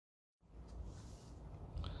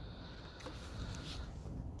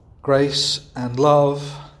Grace and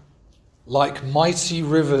love, like mighty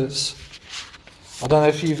rivers. I don't know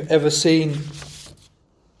if you've ever seen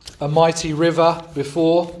a mighty river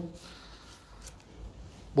before.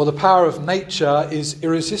 Well, the power of nature is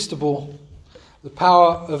irresistible. The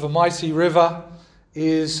power of a mighty river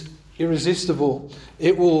is irresistible.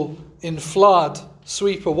 It will, in flood,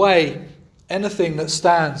 sweep away anything that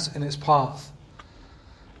stands in its path.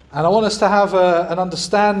 And I want us to have an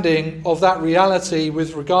understanding of that reality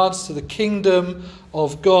with regards to the kingdom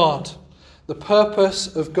of God, the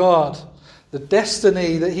purpose of God, the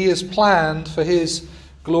destiny that he has planned for his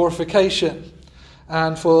glorification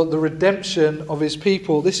and for the redemption of his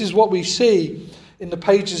people. This is what we see in the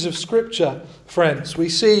pages of Scripture, friends. We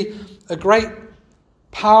see a great,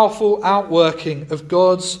 powerful outworking of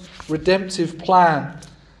God's redemptive plan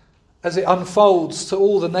as it unfolds to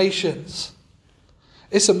all the nations.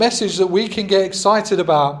 It's a message that we can get excited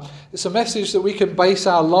about. It's a message that we can base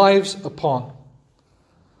our lives upon.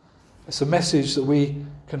 It's a message that we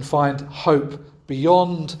can find hope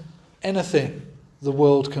beyond anything the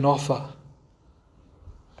world can offer.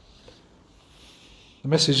 The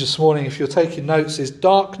message this morning, if you're taking notes, is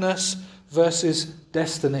darkness versus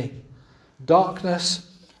destiny.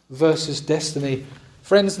 Darkness versus destiny.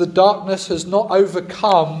 Friends, the darkness has not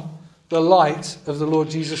overcome the light of the Lord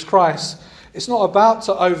Jesus Christ. It's not about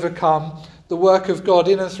to overcome the work of God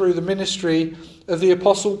in and through the ministry of the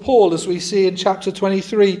Apostle Paul, as we see in chapter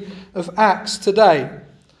 23 of Acts today.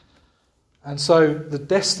 And so the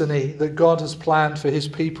destiny that God has planned for his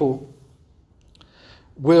people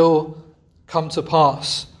will come to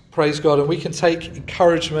pass. Praise God. And we can take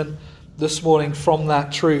encouragement this morning from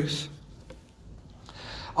that truth.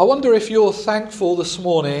 I wonder if you're thankful this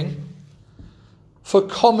morning for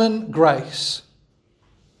common grace.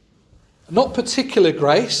 Not particular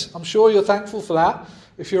grace. I'm sure you're thankful for that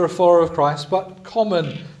if you're a follower of Christ, but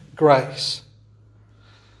common grace.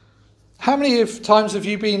 How many times have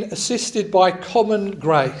you been assisted by common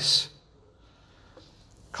grace?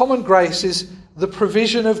 Common grace is the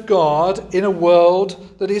provision of God in a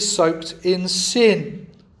world that is soaked in sin.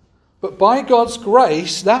 But by God's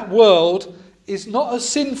grace, that world is not as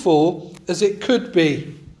sinful as it could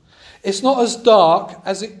be. It's not as dark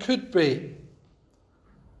as it could be.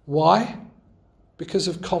 Why? Because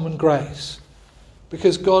of common grace.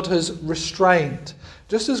 Because God has restrained.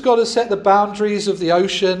 Just as God has set the boundaries of the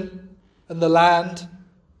ocean and the land,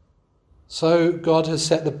 so God has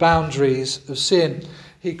set the boundaries of sin.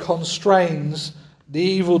 He constrains the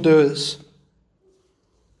evildoers.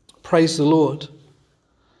 Praise the Lord.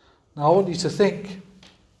 Now I want you to think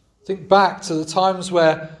back to the times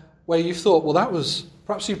where you thought, well, that was,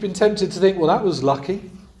 perhaps you've been tempted to think, well, that was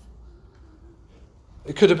lucky.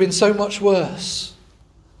 It could have been so much worse.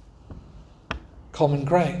 Common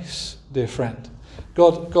grace, dear friend.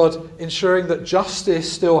 God ensuring that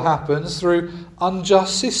justice still happens through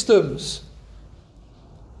unjust systems.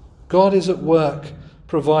 God is at work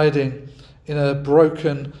providing in a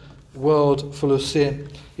broken world full of sin.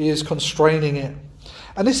 He is constraining it.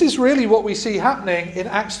 And this is really what we see happening in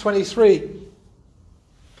Acts 23.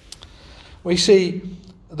 We see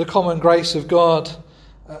the common grace of God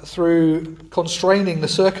through constraining the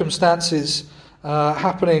circumstances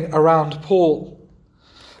happening around Paul.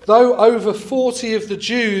 Though over 40 of the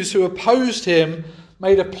Jews who opposed him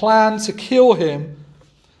made a plan to kill him,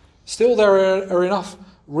 still there are enough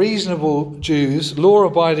reasonable Jews,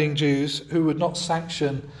 law-abiding Jews, who would not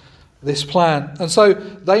sanction this plan. And so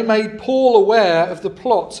they made Paul aware of the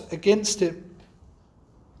plot against him.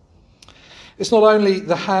 It's not only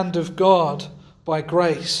the hand of God by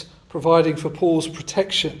grace providing for Paul's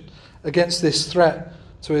protection against this threat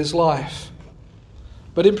to his life,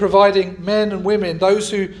 but in providing men and women, those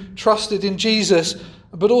who trusted in Jesus,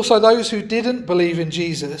 but also those who didn't believe in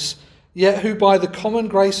Jesus, yet who by the common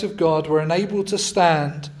grace of God were enabled to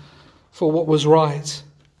stand for what was right.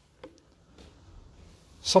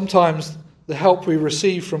 Sometimes the help we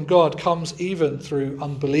receive from God comes even through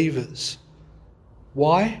unbelievers.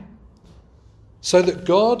 Why? So that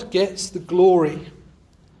God gets the glory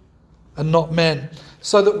and not men.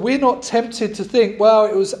 So that we're not tempted to think, well,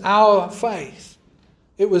 it was our faith.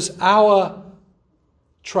 It was our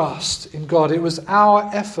trust in God. It was our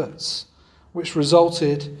efforts which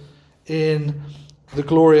resulted in the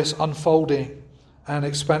glorious unfolding and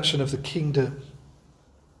expansion of the kingdom.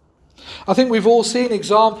 I think we've all seen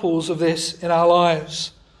examples of this in our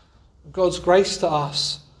lives. God's grace to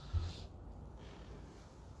us.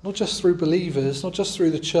 Not just through believers, not just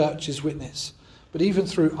through the church's witness, but even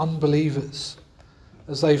through unbelievers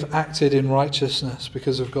as they've acted in righteousness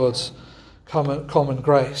because of God's common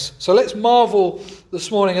grace. So let's marvel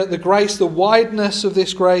this morning at the grace, the wideness of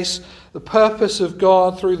this grace, the purpose of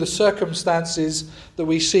God through the circumstances that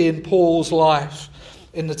we see in Paul's life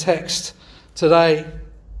in the text today.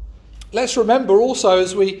 Let's remember also,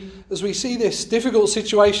 as we see this difficult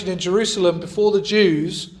situation in Jerusalem before the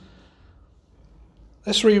Jews,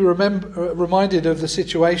 let's be reminded of the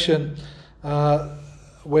situation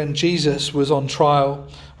when Jesus was on trial,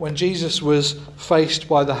 when Jesus was faced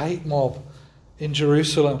by the hate mob in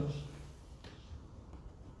Jerusalem.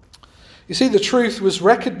 You see, the truth was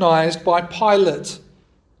recognized by Pilate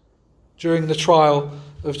during the trial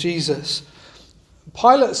of Jesus.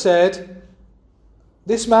 Pilate said,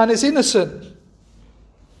 "This man is innocent."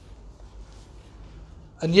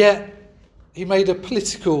 And yet, he made a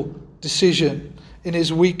political decision in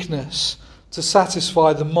his weakness to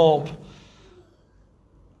satisfy the mob,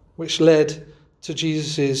 which led to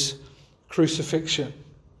Jesus' crucifixion.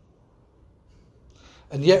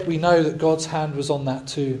 And yet we know that God's hand was on that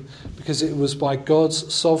too, because it was by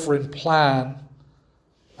God's sovereign plan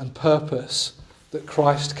and purpose that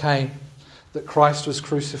Christ came, that Christ was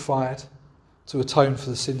crucified to atone for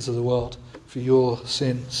the sins of the world, for your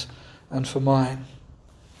sins and for mine.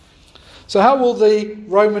 So how will the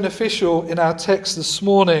Roman official in our text this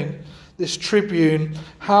morning, this tribune,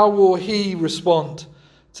 how will he respond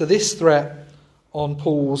to this threat on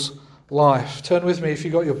Paul's life? Turn with me, if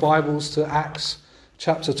you've got your Bibles, to Acts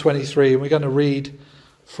chapter 23, and we're going to read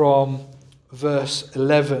from verse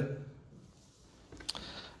 11.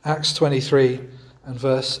 Acts 23 and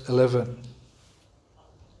verse 11.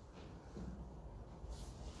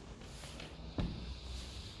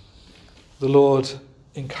 The Lord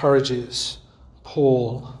encourages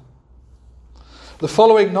Paul. The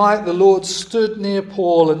following night the Lord stood near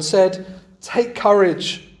Paul and said, "Take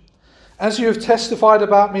courage. As you have testified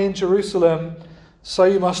about me in Jerusalem, so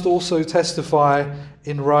you must also testify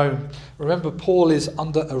in Rome." Remember, Paul is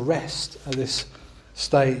under arrest at this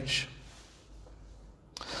stage.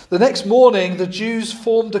 The next morning, the Jews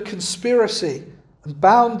formed a conspiracy and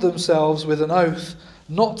bound themselves with an oath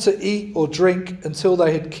not to eat or drink until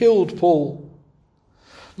they had killed Paul.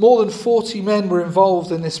 More than 40 men were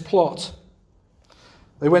involved in this plot.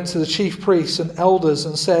 They went to the chief priests and elders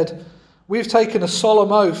and said, "We've taken a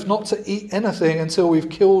solemn oath not to eat anything until we've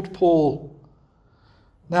killed Paul.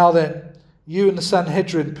 Now then, you and the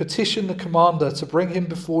Sanhedrin petition the commander to bring him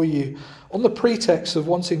before you on the pretext of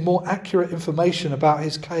wanting more accurate information about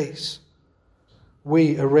his case.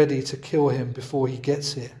 We are ready to kill him before he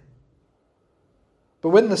gets here." But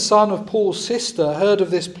when the son of Paul's sister heard of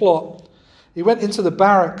this plot, he went into the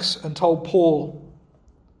barracks and told Paul.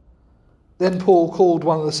 Then Paul called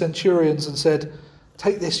one of the centurions and said,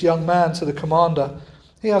 "Take this young man to the commander.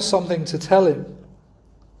 He has something to tell him."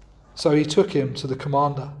 So he took him to the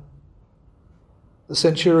commander. The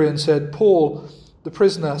centurion said, "Paul, the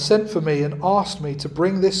prisoner, sent for me and asked me to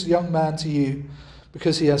bring this young man to you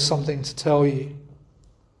because he has something to tell you."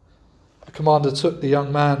 The commander took the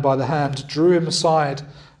young man by the hand, drew him aside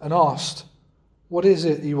and asked, "What is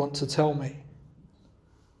it you want to tell me?"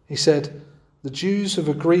 He said, "The Jews have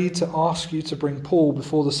agreed to ask you to bring Paul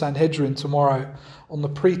before the Sanhedrin tomorrow on the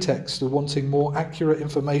pretext of wanting more accurate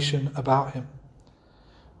information about him.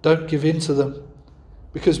 Don't give in to them,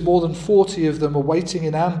 because more than 40 of them are waiting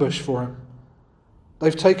in ambush for him.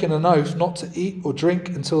 They've taken an oath not to eat or drink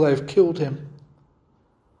until they have killed him.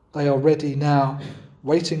 They are ready now,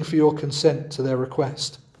 waiting for your consent to their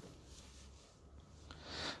request."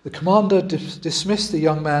 The commander dismissed the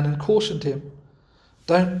young man and cautioned him,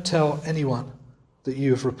 "Don't tell anyone that you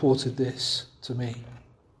have reported this to me."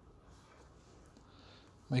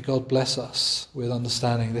 May God bless us with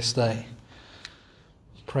understanding this day.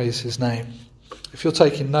 Praise his name. If you're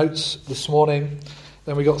taking notes this morning,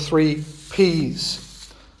 then we got 3 P's: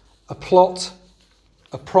 a plot,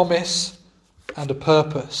 a promise, and a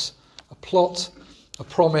purpose. A plot, a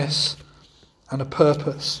promise, and a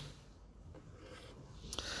purpose.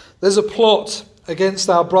 There's a plot against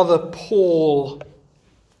our brother Paul.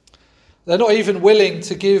 They're not even willing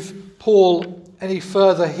to give Paul any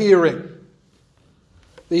further hearing.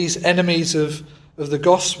 These enemies of the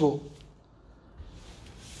gospel.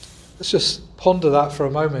 Let's just ponder that for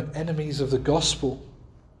a moment. Enemies of the gospel.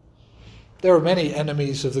 There are many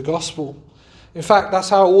enemies of the gospel. In fact, that's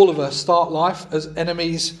how all of us start life, as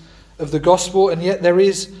enemies of the gospel, and yet there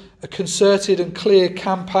is a concerted and clear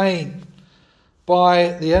campaign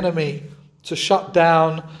by the enemy to shut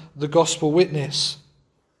down the gospel witness.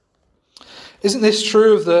 Isn't this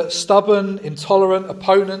true of the stubborn, intolerant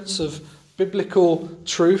opponents of biblical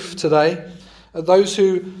truth today? Those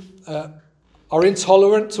who are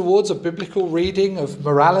intolerant towards a biblical reading of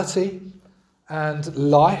morality, and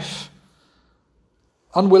life,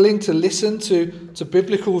 unwilling to listen to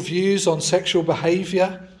biblical views on sexual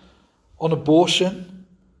behaviour, on abortion,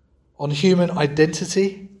 on human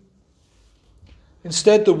identity.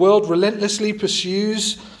 Instead, the world relentlessly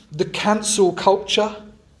pursues the cancel culture.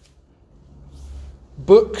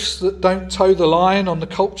 Books that don't toe the line on the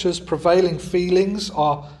culture's prevailing feelings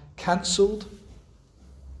are cancelled.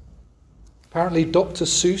 Apparently, Dr.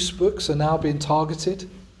 Seuss books are now being targeted,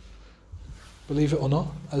 believe it or not,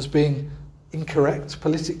 as being incorrect,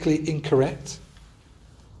 politically incorrect.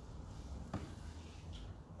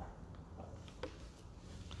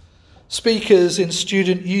 Speakers in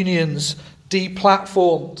student unions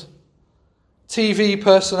deplatformed. TV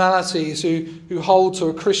personalities who hold to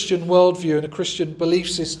a Christian worldview and a Christian belief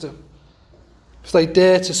system, if they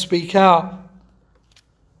dare to speak out,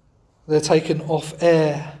 they're taken off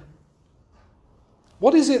air.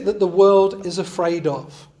 What is it that the world is afraid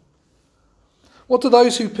of? What do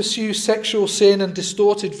those who pursue sexual sin and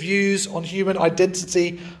distorted views on human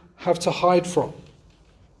identity have to hide from?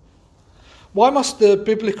 Why must the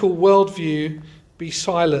biblical worldview be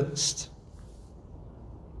silenced?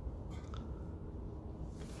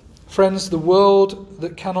 Friends, the world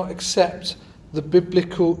that cannot accept the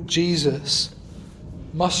biblical Jesus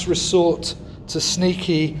must resort to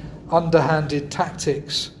sneaky, underhanded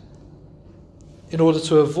tactics in order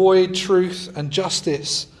to avoid truth and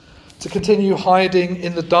justice, to continue hiding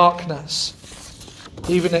in the darkness,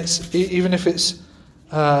 even if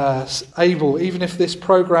this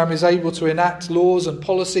program is able to enact laws and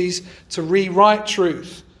policies to rewrite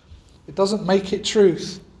truth. It doesn't make it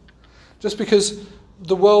truth. Just because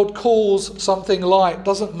the world calls something light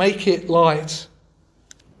doesn't make it light.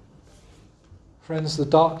 Friends, the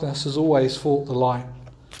darkness has always fought the light,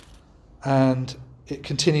 and it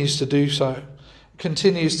continues to do so. It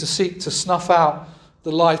continues to seek to snuff out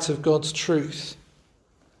the light of God's truth.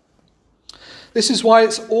 This is why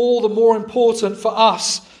it's all the more important for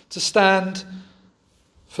us to stand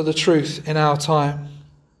for the truth in our time.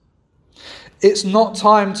 It's not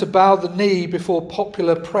time to bow the knee before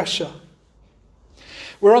popular pressure.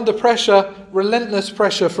 We're under pressure, relentless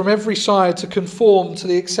pressure from every side to conform to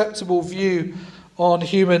the acceptable view on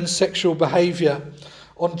human sexual behaviour,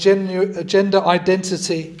 on gender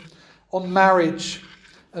identity, on marriage,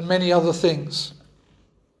 and many other things.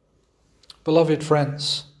 Beloved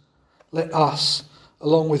friends, let us,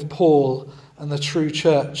 along with Paul and the true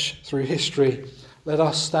church through history, let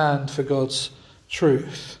us stand for God's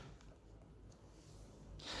truth.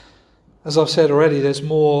 As I've said already, there's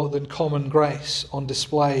more than common grace on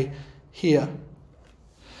display here.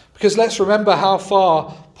 Because let's remember how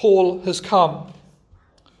far Paul has come.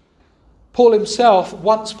 Paul himself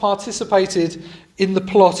once participated in the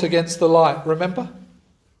plot against the light, remember?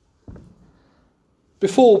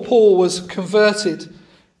 Before Paul was converted,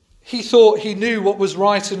 he thought he knew what was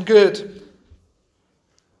right and good.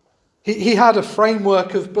 He had a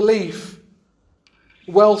framework of belief,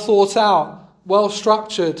 well thought out, well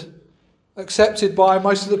structured, accepted by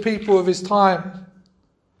most of the people of his time.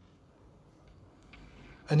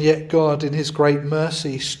 And yet God, in his great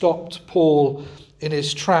mercy, stopped Paul in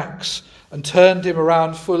his tracks and turned him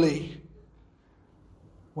around fully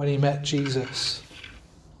when he met Jesus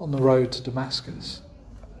on the road to Damascus.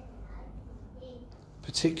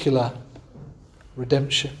 Particular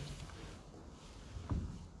redemption,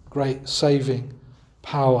 great saving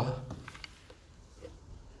power.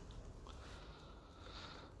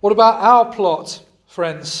 What about our plot,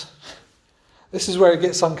 friends? This is where it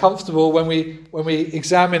gets uncomfortable when we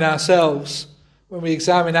examine ourselves, when we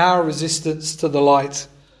examine our resistance to the light.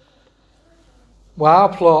 Well, our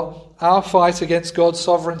plot, our fight against God's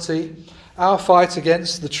sovereignty, our fight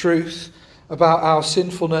against the truth about our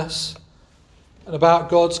sinfulness and about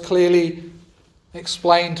God's clearly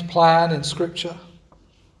explained plan in Scripture.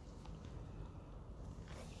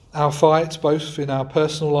 Our fight, both in our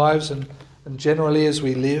personal lives and generally as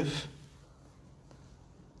we live.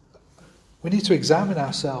 We need to examine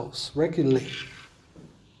ourselves regularly.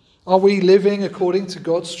 Are we living according to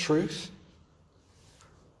God's truth?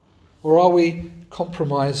 Or are we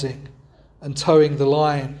compromising and towing the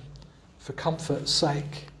line for comfort's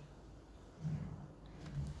sake?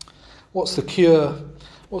 What's the cure?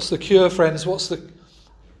 What's the cure, friends? What's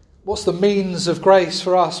the means of grace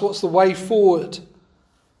for us? What's the way forward?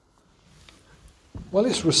 Well,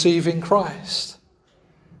 it's receiving Christ.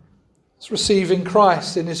 It's receiving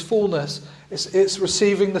Christ in his fullness. It's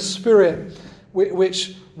receiving the Spirit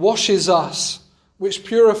which washes us, which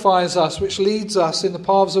purifies us, which leads us in the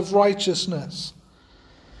paths of righteousness,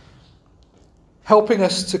 helping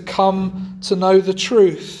us to come to know the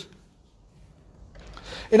truth.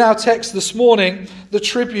 In our text this morning, the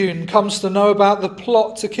tribune comes to know about the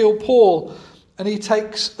plot to kill Paul, and he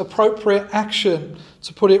takes appropriate action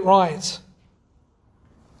to put it right.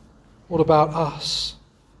 What about us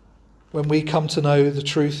when we come to know the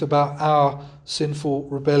truth about our sinful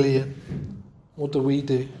rebellion? What do we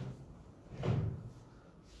do?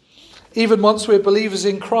 Even once we're believers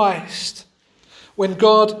in Christ, when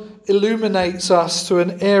God illuminates us to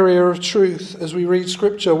an area of truth as we read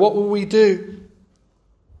Scripture, what will we do?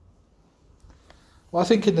 Well, I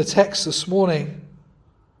think in the text this morning,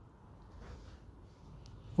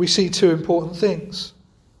 we see two important things.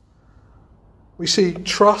 We see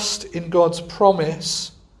trust in God's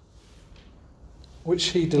promise, which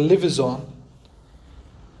he delivers on,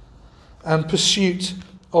 and pursuit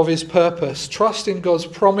of his purpose. Trust in God's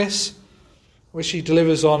promise, which he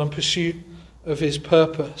delivers on, and pursuit of his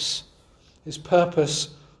purpose. His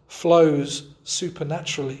purpose flows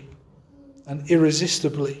supernaturally and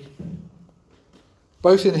irresistibly,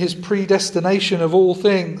 both in his predestination of all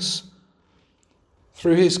things,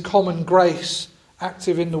 through his common grace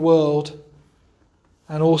active in the world,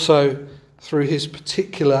 and also through his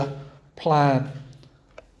particular plan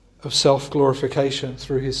of self-glorification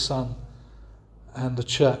through his Son and the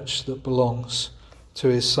church that belongs to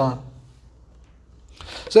his Son.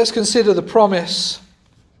 So let's consider the promise.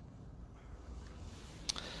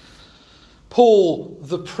 Paul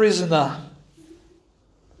the prisoner.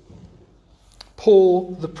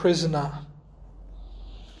 Paul the prisoner.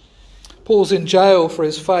 Paul's in jail for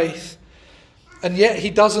his faith, and yet he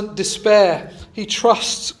doesn't despair. He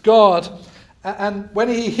trusts God. And when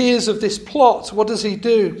he hears of this plot, what does he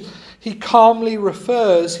do? He calmly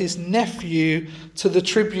refers his nephew to the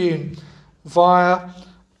tribune via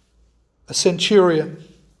a centurion.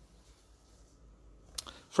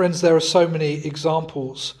 Friends, there are so many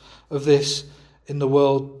examples of this in the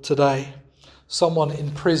world today. Someone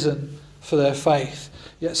in prison for their faith,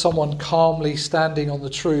 yet someone calmly standing on the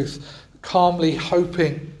truth, calmly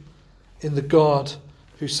hoping in the God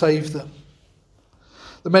who saved them.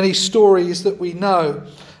 The many stories that we know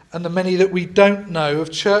and the many that we don't know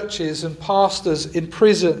of churches and pastors in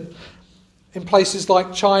prison in places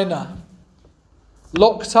like China,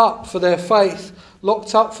 locked up for their faith,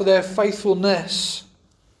 locked up for their faithfulness.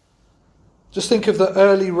 Just think of the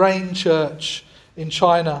early rain church in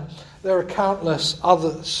China. There are countless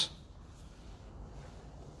others.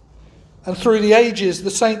 And through the ages,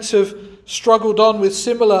 the saints have struggled on with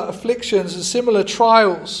similar afflictions and similar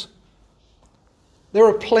trials. There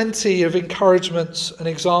are plenty of encouragements and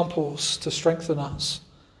examples to strengthen us.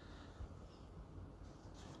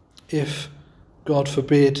 If, God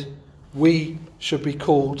forbid, we should be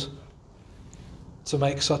called to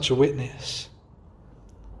make such a witness,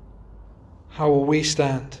 how will we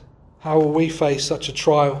stand? How will we face such a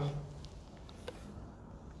trial?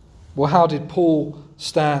 Well, how did Paul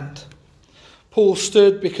stand? Paul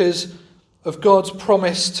stood because of God's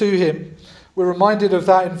promise to him. We're reminded of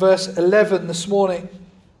that in verse 11 this morning,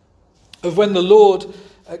 of when the Lord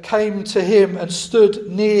came to him and stood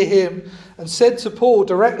near him and said to Paul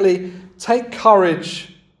directly, "Take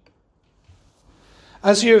courage.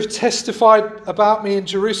 As you have testified about me in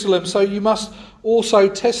Jerusalem, so you must also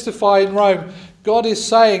testify in Rome." God is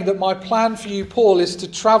saying that my plan for you, Paul, is to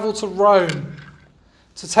travel to Rome,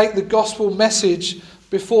 to take the gospel message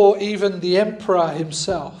before even the emperor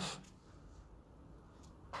himself.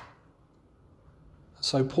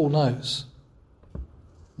 So Paul knows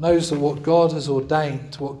that what God has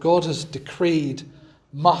ordained, what God has decreed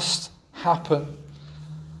must happen.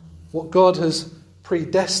 What God has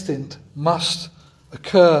predestined must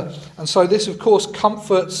occur. And so this, of course,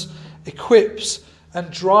 comforts, equips, and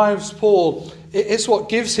drives Paul. It's what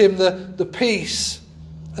gives him the peace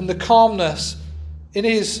and the calmness in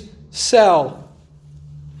his cell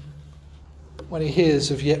when he hears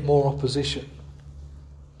of yet more opposition.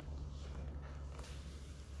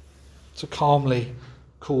 To calmly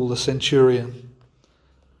call the centurion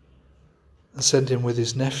and send him with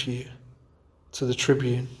his nephew to the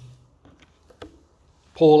tribune.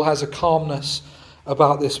 Paul has a calmness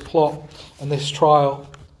about this plot and this trial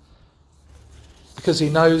because he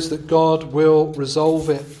knows that God will resolve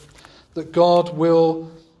it, that God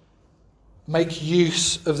will make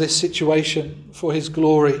use of this situation for his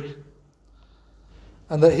glory,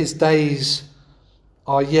 and that his days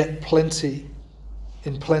are yet plenty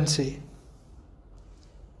in plenty.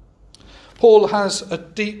 Paul has a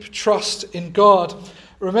deep trust in God.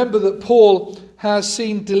 Remember that Paul has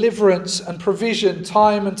seen deliverance and provision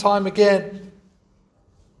time and time again.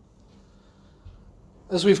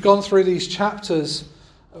 As we've gone through these chapters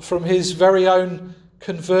from his very own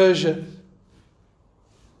conversion,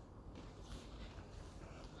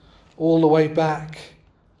 all the way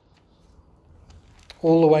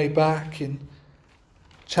back in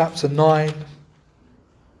chapter 9.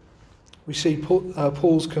 We see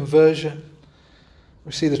Paul's conversion.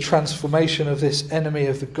 We see the transformation of this enemy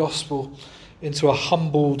of the gospel into a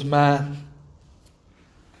humbled man.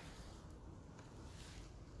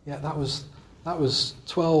 Yeah, that was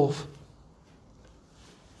 12,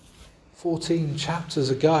 14 chapters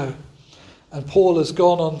ago. And Paul has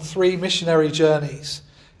gone on 3 missionary journeys.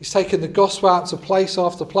 He's taken the gospel out to place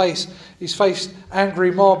after place. He's faced angry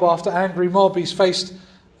mob after angry mob. He's faced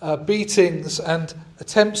beatings and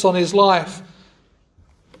attempts on his life.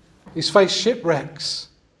 He's faced shipwrecks.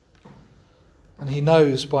 And he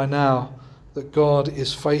knows by now that God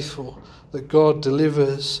is faithful, that God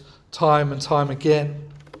delivers time and time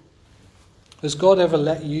again. Has God ever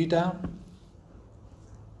let you down?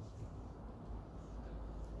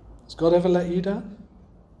 Has God ever let you down?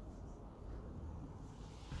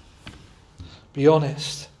 Be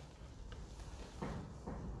honest.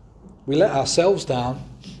 We let ourselves down.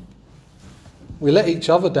 We let each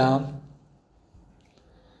other down.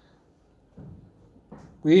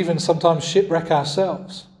 We even sometimes shipwreck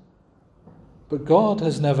ourselves. But God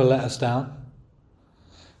has never let us down.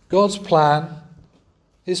 God's plan,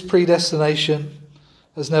 His predestination,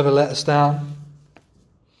 has never let us down.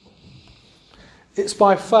 It's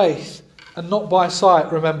by faith and not by sight,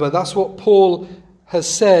 remember. That's what Paul has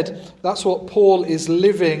said. That's what Paul is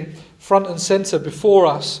living front and centre before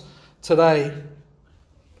us today.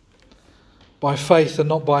 By faith and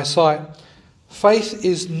not by sight. Faith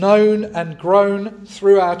is known and grown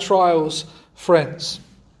through our trials, friends.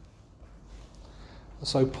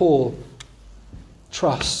 So Paul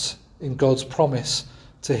trusts in God's promise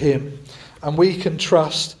to him. And we can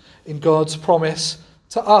trust in God's promise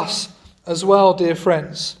to us as well, dear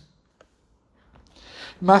friends.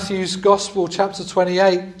 Matthew's Gospel, chapter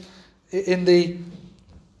 28, in the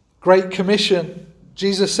Great Commission,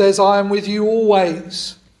 Jesus says, I am with you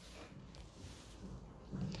always.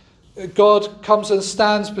 God comes and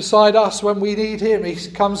stands beside us when we need him.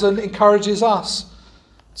 He comes and encourages us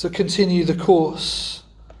to continue the course.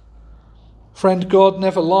 Friend, God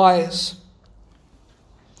never lies.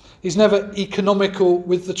 He's never economical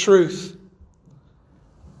with the truth.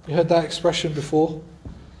 You heard that expression before?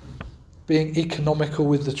 Being economical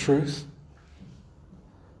with the truth.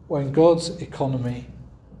 Well, in God's economy,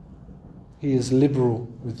 he is liberal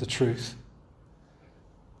with the truth.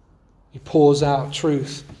 He pours out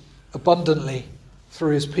truth abundantly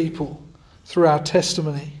through his people, through our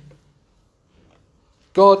testimony.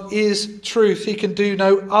 God is truth. He can do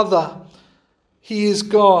no other. He is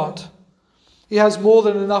God. He has more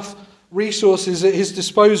than enough resources at his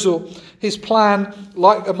disposal. His plan,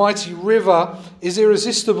 like a mighty river, is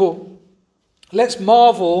irresistible. Let's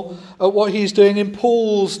marvel at what he's doing in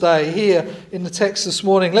Paul's day here in the text this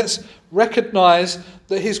morning. Let's recognise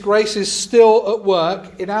that his grace is still at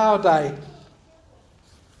work in our day.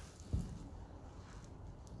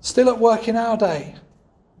 Still at work in our day.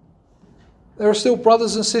 There are still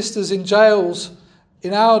brothers and sisters in jails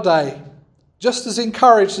in our day, just as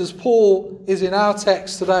encouraged as Paul is in our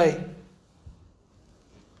text today,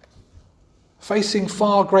 facing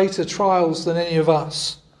far greater trials than any of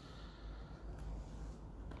us.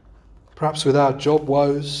 Perhaps with our job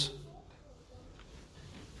woes,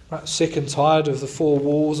 perhaps sick and tired of the 4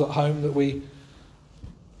 walls at home that we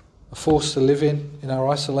are forced to live in our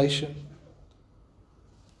isolation.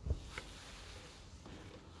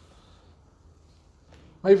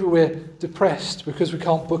 Maybe we're depressed because we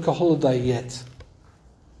can't book a holiday yet.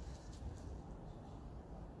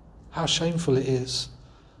 How shameful it is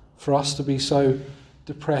for us to be so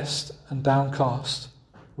depressed and downcast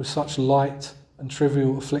with such light and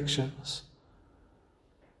trivial afflictions.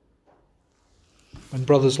 When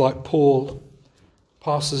brothers like Paul,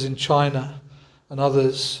 pastors in China, and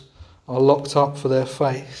others are locked up for their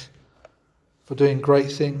faith, for doing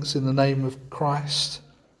great things in the name of Christ.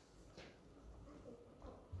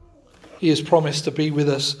 He has promised to be with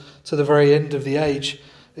us to the very end of the age.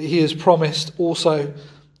 He has promised also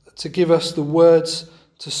to give us the words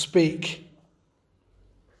to speak.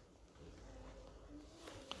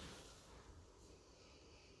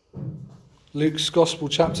 Luke's Gospel,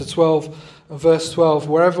 chapter 12 and verse 12.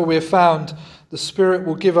 Wherever we're found, the Spirit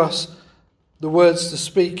will give us the words to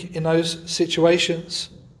speak in those situations.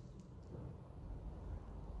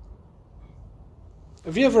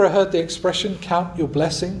 Have you ever heard the expression, count your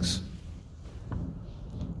blessings?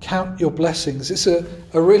 Count your blessings. It's a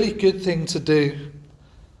really good thing to do.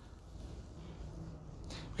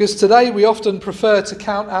 Because today we often prefer to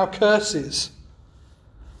count our curses,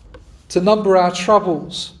 to number our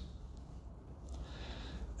troubles.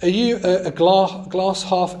 Are you a glass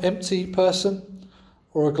half empty person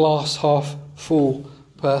or a glass half full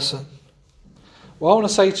person? Well, I want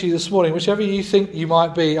to say to you this morning, whichever you think you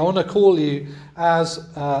might be, I want to call you as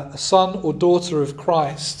a son or daughter of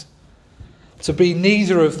Christ to be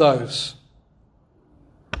neither of those.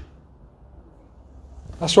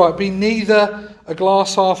 That's right, be neither a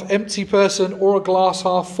glass half empty person or a glass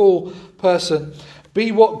half full person.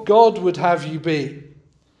 Be what God would have you be.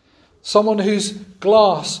 Someone whose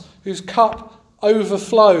glass, whose cup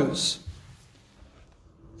overflows,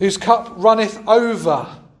 whose cup runneth over.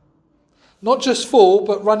 Not just full,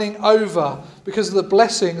 but running over because of the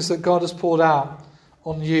blessings that God has poured out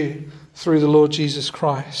on you through the Lord Jesus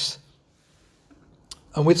Christ.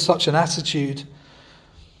 And with such an attitude,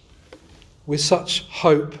 with such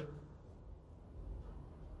hope,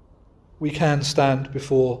 we can stand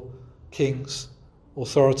before kings,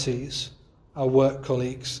 authorities, our work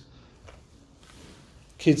colleagues,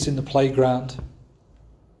 kids in the playground,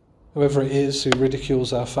 whoever it is who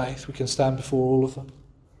ridicules our faith. We can stand before all of them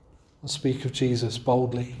and speak of Jesus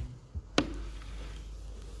boldly.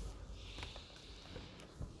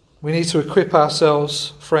 We need to equip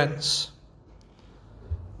ourselves, friends.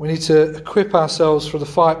 We need to equip ourselves for the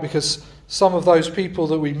fight, because some of those people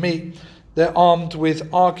that we meet, they're armed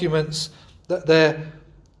with arguments, that they're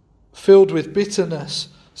filled with bitterness.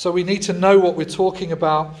 So we need to know what we're talking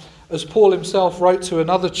about. As Paul himself wrote to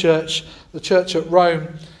another church, the church at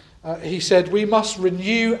Rome, he said, we must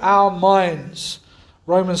renew our minds.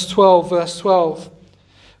 Romans 12, verse 12.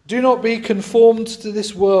 Do not be conformed to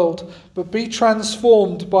this world, but be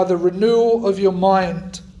transformed by the renewal of your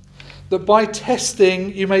mind, that by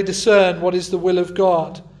testing you may discern what is the will of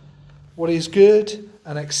God, what is good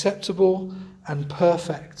and acceptable and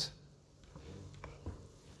perfect.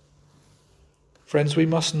 Friends, we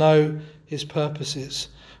must know his purposes.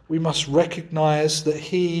 We must recognize that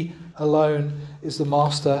he alone is the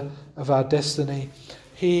master of our destiny.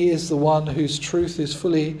 He is the one whose truth is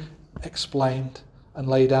fully explained and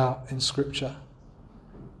laid out in Scripture.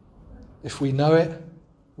 If we know it,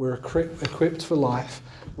 we're equipped for life.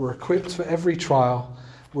 We're equipped for every trial.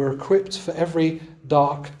 We're equipped for every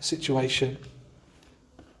dark situation.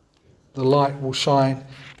 The light will shine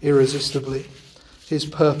irresistibly. His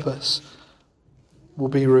purpose will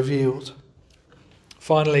be revealed.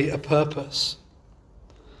 Finally, a purpose.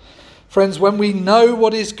 Friends, when we know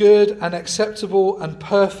what is good and acceptable and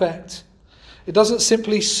perfect, it doesn't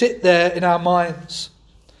simply sit there in our minds.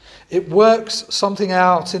 It works something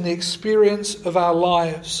out in the experience of our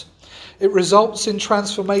lives. It results in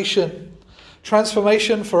transformation.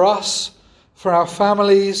 Transformation for us, for our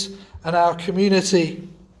families and our community.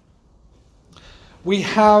 We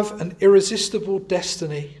have an irresistible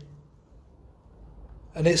destiny.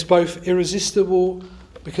 And it's both irresistible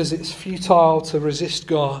because it's futile to resist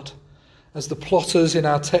God, as the plotters in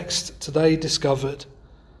our text today discovered.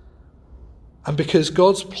 And because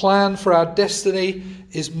God's plan for our destiny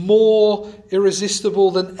is more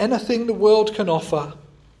irresistible than anything the world can offer.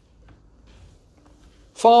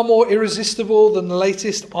 Far more irresistible than the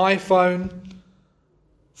latest iPhone.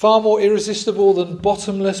 Far more irresistible than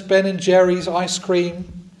bottomless Ben & Jerry's ice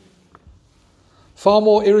cream. Far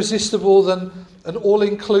more irresistible than an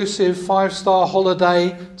all-inclusive 5-star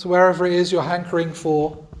holiday to wherever it is you're hankering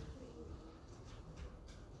for.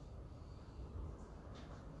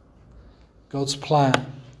 God's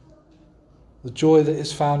plan, the joy that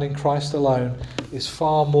is found in Christ alone, is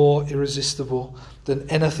far more irresistible than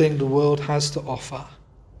anything the world has to offer.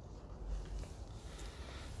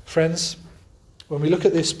 Friends, when we look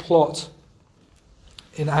at this plot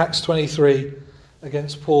in Acts 23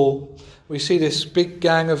 against Paul, we see this big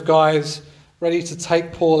gang of guys ready to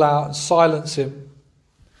take Paul out and silence him.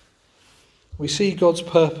 We see God's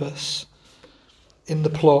purpose in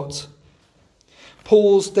the plot.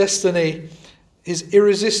 Paul's destiny, his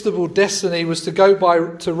irresistible destiny, was to go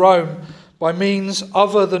to Rome by means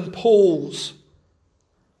other than Paul's.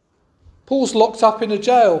 Paul's locked up in a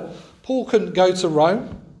jail. Paul couldn't go to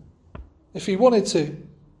Rome if he wanted to.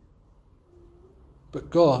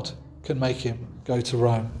 But God can make him go to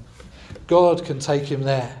Rome. God can take him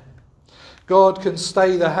there. God can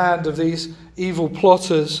stay the hand of these evil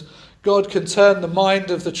plotters. God can turn the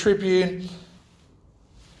mind of the tribune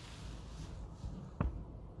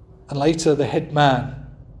and later the head man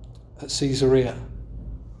at Caesarea,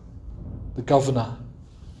 the governor.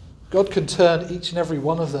 God can turn each and every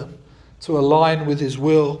one of them to align with his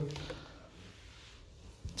will,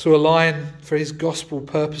 to align for his gospel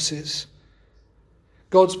purposes.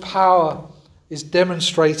 God's power is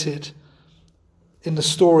demonstrated in the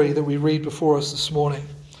story that we read before us this morning.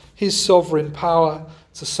 His sovereign power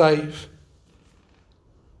to save.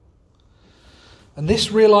 And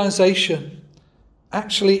this realization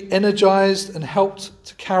actually energized and helped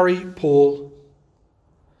to carry Paul.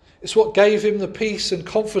 It's what gave him the peace and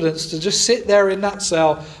confidence to just sit there in that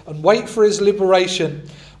cell and wait for his liberation,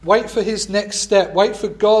 wait for his next step, wait for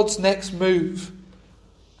God's next move.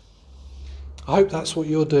 I hope that's what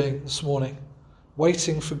you're doing this morning,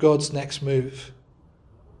 waiting for God's next move.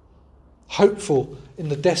 Hopeful in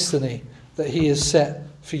the destiny that he has set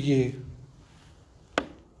for you,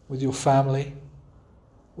 with your family,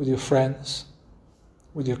 with your friends,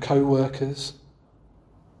 with your co-workers,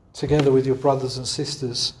 together with your brothers and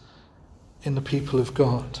sisters in the people of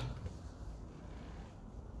God.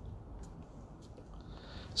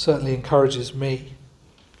 Certainly encourages me.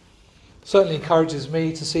 Certainly encourages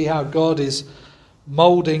me to see how God is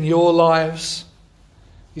moulding your lives.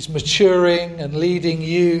 He's maturing and leading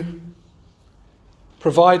you,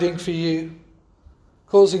 providing for you,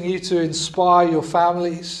 causing you to inspire your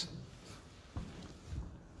families,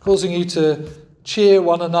 causing you to cheer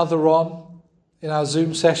one another on in our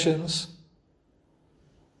Zoom sessions,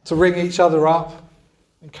 to ring each other up,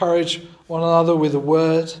 encourage one another with a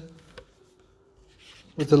word,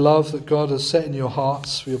 with the love that God has set in your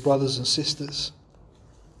hearts for your brothers and sisters.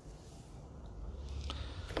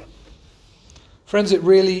 Friends, it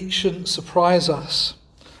really shouldn't surprise us,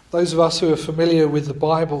 those of us who are familiar with the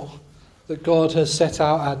Bible, that God has set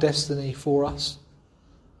out our destiny for us,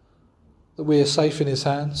 that we are safe in his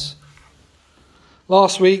hands.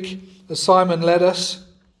 Last week, as Simon led us,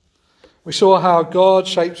 we saw how God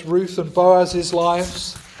shaped Ruth and Boaz's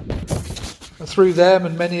lives, and through them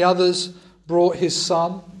and many others brought his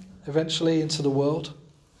son eventually into the world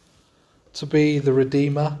to be the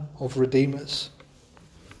Redeemer of redeemers.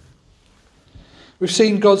 We've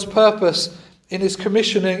seen God's purpose in his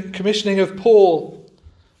commissioning of Paul,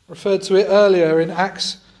 referred to it earlier in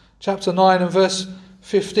Acts chapter 9 and verse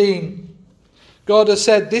 15. God has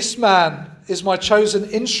said, "This man is my chosen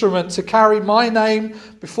instrument to carry my name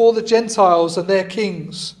before the Gentiles and their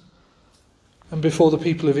kings and before the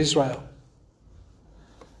people of Israel.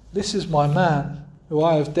 This is my man who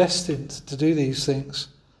I have destined to do these things.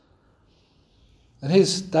 And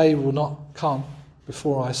his day will not come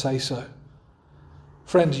before I say so."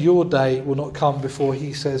 Friend, your day will not come before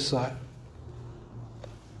he says so.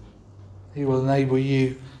 He will enable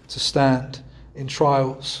you to stand in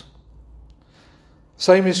trials.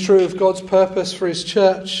 Same is true of God's purpose for his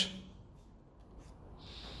church.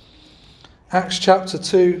 Acts chapter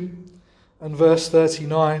 2 and verse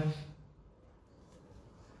 39.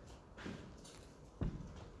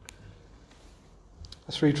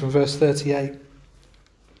 Let's read from verse 38.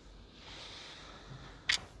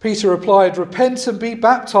 Peter replied, "Repent and be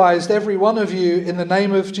baptized, every one of you, in the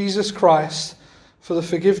name of Jesus Christ, for the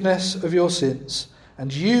forgiveness of your sins,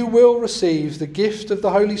 and you will receive the gift of the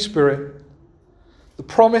Holy Spirit. The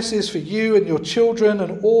promise is for you and your children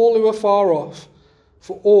and all who are far off,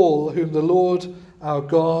 for all whom the Lord our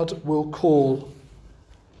God will call."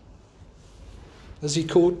 Has he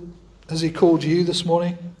called you this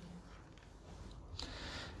morning?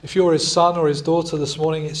 If you're his son or his daughter this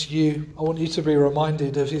morning, it's you. I want you to be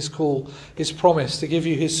reminded of his call, his promise to give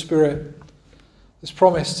you his Spirit, his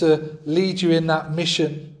promise to lead you in that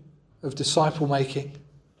mission of disciple making.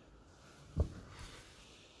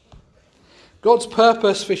 God's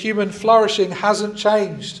purpose for human flourishing hasn't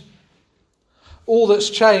changed. All that's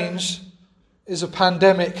changed is a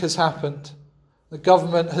pandemic has happened. The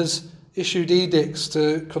government has issued edicts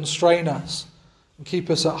to constrain us and keep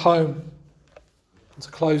us at home, to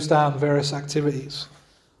close down various activities.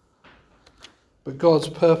 But God's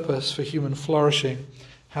purpose for human flourishing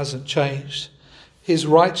hasn't changed. His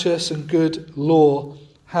righteous and good law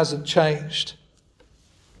hasn't changed.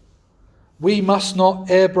 We must not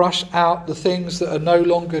airbrush out the things that are no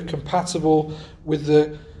longer compatible with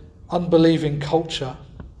the unbelieving culture,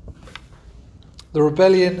 the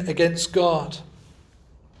rebellion against God.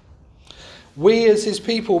 We as his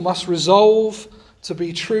people must resolve to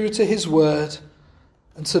be true to his word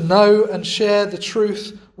and to know and share the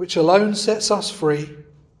truth which alone sets us free.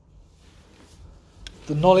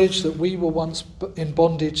 The knowledge that we were once in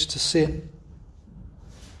bondage to sin.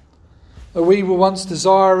 That we were once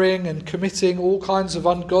desiring and committing all kinds of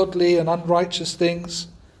ungodly and unrighteous things.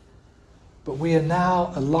 But we are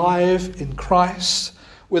now alive in Christ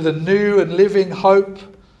with a new and living hope,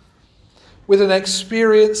 with an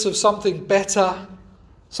experience of something better,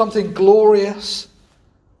 something glorious,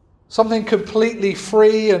 something completely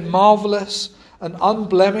free and marvellous and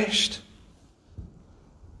unblemished.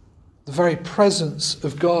 The very presence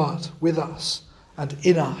of God with us and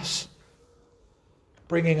in us,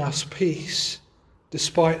 bringing us peace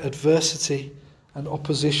despite adversity and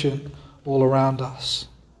opposition all around us.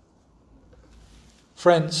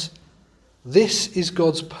 Friends, this is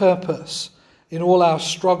God's purpose in all our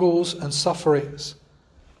struggles and sufferings,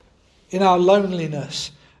 in our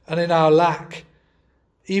loneliness and in our lack,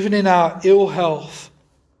 even in our ill health,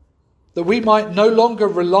 that we might no longer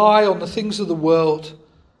rely on the things of the world,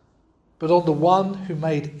 but on the one who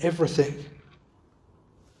made everything.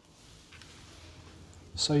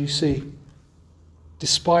 So you see,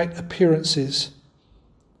 despite appearances,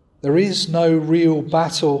 there is no real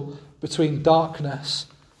battle between darkness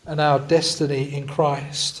and our destiny in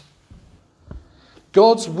Christ.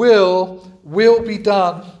 God's will be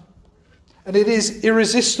done, and it is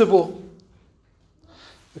irresistible.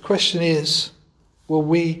 The question is, will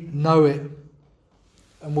we know it,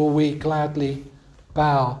 and will we gladly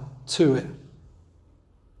bow to it?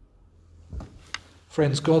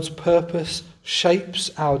 Friends, God's purpose shapes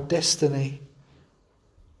our destiny.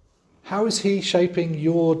 How is He shaping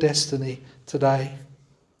your destiny today?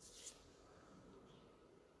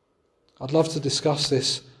 I'd love to discuss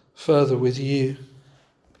this further with you.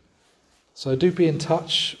 So do be in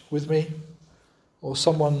touch with me, or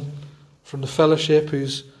someone from the fellowship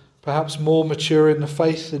who's perhaps more mature in the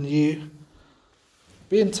faith than you.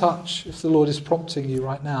 Be in touch if the Lord is prompting you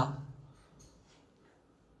right now.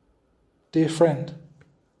 Dear friend,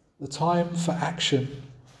 the time for action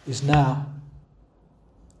is now,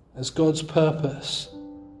 as God's purpose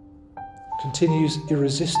continues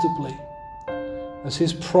irresistibly, as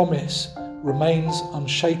His promise remains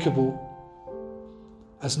unshakable,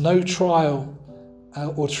 as no trial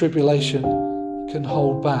or tribulation can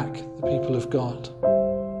hold back the people of God.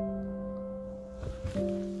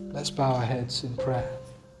 Let's bow our heads in prayer.